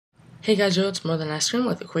Hey guys, it's morethanicecream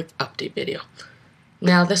with a quick update video.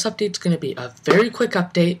 Now, this update's going to be a very quick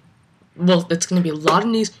update. Well, it's going to be a lot of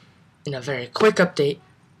news in a very quick update.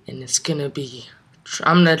 And it's going to be,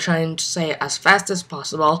 I'm going to try and say it as fast as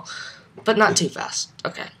possible, but not too fast.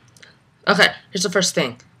 Okay, here's the first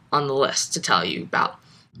thing on the list to tell you about.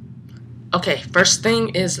 Okay, first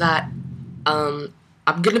thing is that I'm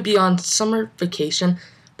going to be on summer vacation,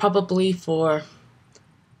 probably for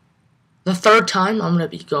the third time. I'm going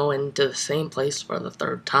to be going to the same place for the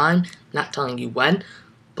third time. Not telling you when,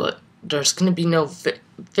 but there's going to be no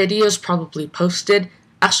videos probably posted.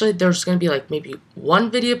 Actually, there's going to be like maybe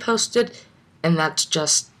one video posted, and that's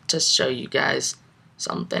just to show you guys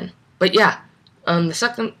something. But yeah, that's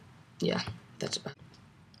about it.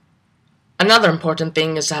 Another important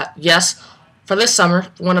thing is that, yes, for this summer,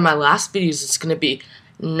 one of my last videos is going to be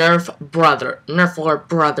Nerf War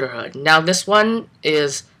Brotherhood. Now, this one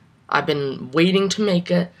is, I've been waiting to make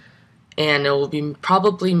it, and it will be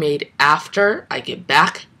probably made after I get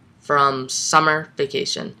back from summer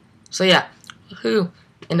vacation. So yeah, woohoo!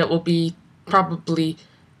 And it will be probably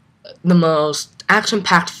the most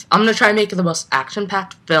action-packed, I'm going to try and make it the most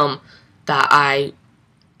action-packed film that I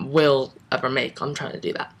will ever make. I'm trying to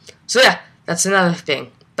do that. So yeah, that's another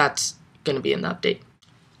thing that's going to be in the update.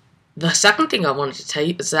 The second thing I wanted to tell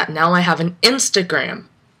you is that now I have an Instagram.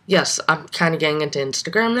 Yes, I'm kind of getting into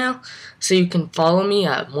Instagram now, so you can follow me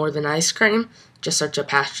at morethanicecream. Just search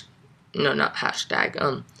up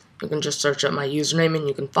you can just search up my username and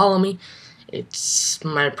you can follow me.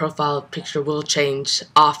 My profile picture will change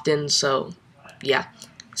often, so yeah.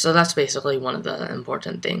 So that's basically one of the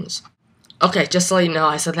important things. Okay, just to let you know,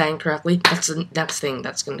 I said that incorrectly. That's the next thing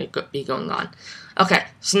that's going to be going on. Okay,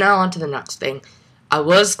 so now on to the next thing. I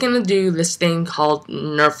was going to do this thing called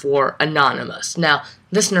Nerf War Anonymous. Now,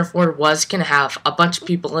 this Nerf War was going to have a bunch of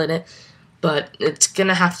people in it, but it's going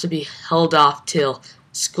to have to be held off till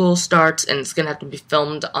school starts, and it's going to have to be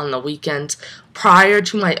filmed on the weekends prior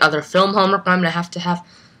to my other film homework I'm going to have,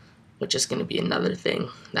 which is going to be another thing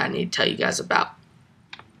that I need to tell you guys about.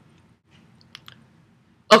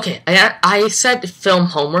 Okay, I said film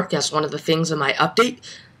homework as one of the things in my update.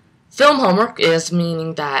 Film homework is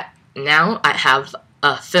meaning that now I have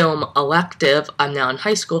a film elective. I'm now in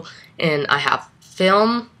high school, and I have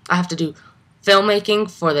to do filmmaking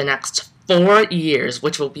for the next 4 years,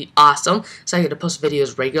 which will be awesome. So I get to post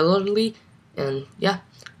videos regularly, and yeah,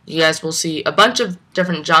 you guys will see a bunch of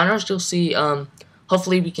different genres. You'll see,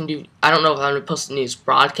 hopefully we can do, I don't know if I'm going to post a news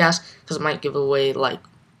broadcast, because it might give away, like,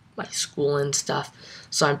 my school and stuff,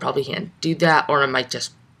 so I probably can't do that, or I might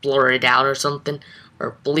just blur it out or something,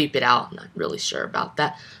 or bleep it out. I'm not really sure about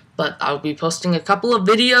that, but I'll be posting a couple of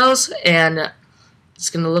videos, and it's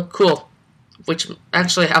going to look cool, which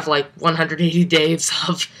actually have like 180 days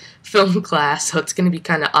of film class, so it's going to be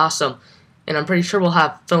kind of awesome, and I'm pretty sure we'll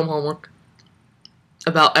have film homework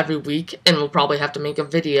about every week, and we'll probably have to make a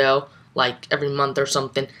video like every month or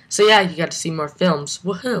something. So yeah, you got to see more films.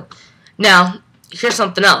 Woohoo! Now, here's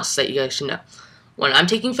something else that you guys should know. When I'm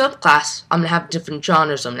taking film class, I'm going to have different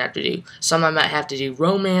genres I'm going to have to do. Some I might have to do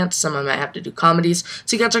romance, some I might have to do comedies.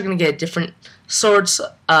 So you guys are going to get different sorts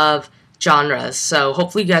of genres. So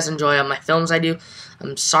hopefully you guys enjoy all my films I do.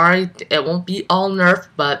 I'm sorry it won't be all Nerf,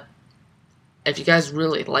 but if you guys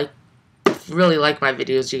really like my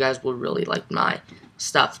videos, you guys will really like my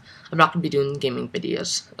stuff. I'm not going to be doing gaming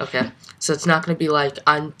videos, okay? So it's not going to be like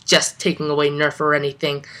I'm just taking away Nerf or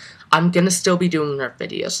anything. I'm going to still be doing Nerf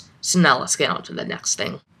videos. So now let's get on to the next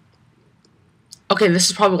thing. Okay, this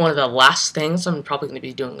is probably one of the last things I'm probably going to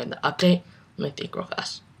be doing in the update. Let me think real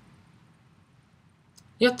fast.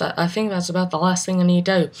 Yep, I think that's about the last thing I need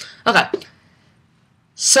to do. Okay.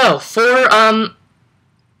 So, for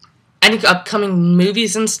any upcoming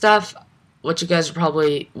movies and stuff, what you guys are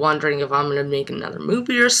probably wondering if I'm going to make another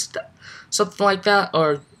movie or something like that,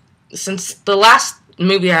 or since the last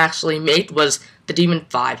movie I actually made was The Demon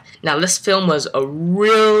 5. Now, this film was a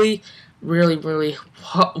really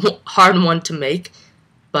hard one to make,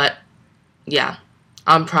 but yeah,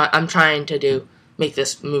 I'm trying to make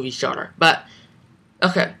this movie shorter. But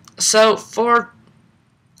okay, so for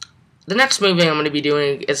the next movie I'm going to be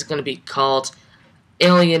doing is going to be called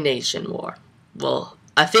Alienation War. Well,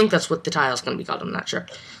 I think that's what the title's going to be called. I'm not sure,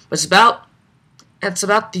 but it's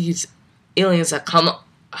about these aliens that come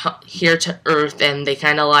here to Earth, and they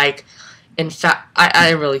kind of like, in fact,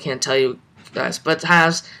 I really can't tell you guys, but it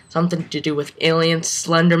has something to do with Alien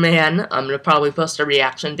Slender Man. I'm going to probably post a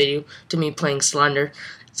reaction video to me playing Slender.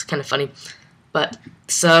 It's kind of funny. But,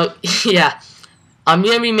 so, yeah. I'm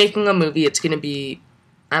going to be making a movie. It's going to be,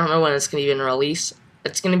 I don't know when it's going to even release.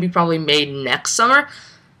 It's going to be probably made next summer.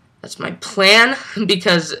 That's my plan,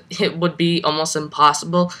 because it would be almost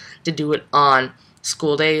impossible to do it on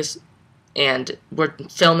school days, and we're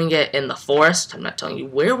filming it in the forest. I'm not telling you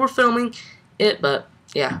where we're filming it, but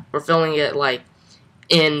yeah, we're filming it like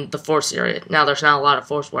in the forest area. Now, there's not a lot of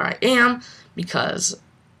forest where I am, because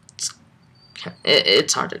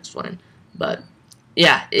it's hard to explain, but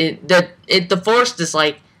yeah, the forest is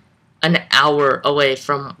like an hour away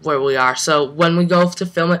from where we are. So when we go to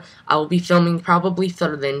film it, I will be filming probably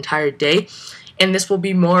for the entire day, and this will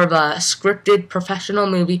be more of a scripted professional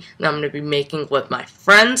movie that I'm going to be making with my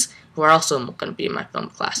friends who are also going to be in my film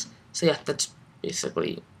class. So yeah, that's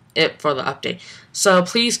basically it for the update. So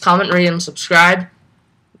please comment, rate, and subscribe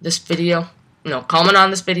this video. Comment on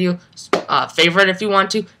this video, favorite if you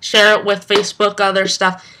want to, share it with Facebook, other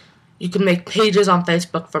stuff. You can make pages on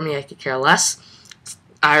Facebook for me, I could care less.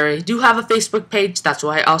 I already do have a Facebook page, that's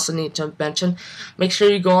why I also need to mention. Make sure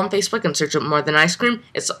you go on Facebook and search up More Than Ice Cream.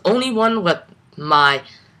 It's the only one with my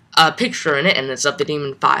picture in it, and it's of the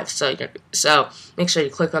Demon 5. So make sure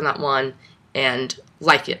you click on that one and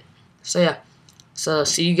like it. So yeah, so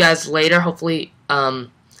see you guys later. Hopefully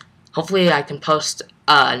I can post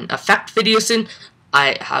an effect video soon.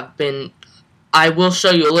 I will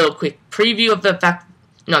show you a little quick preview of the effect.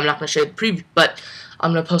 No, I'm not going to show you the preview, but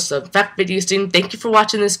I'm going to post an effect video soon. Thank you for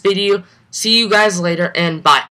watching this video. See you guys later, and bye.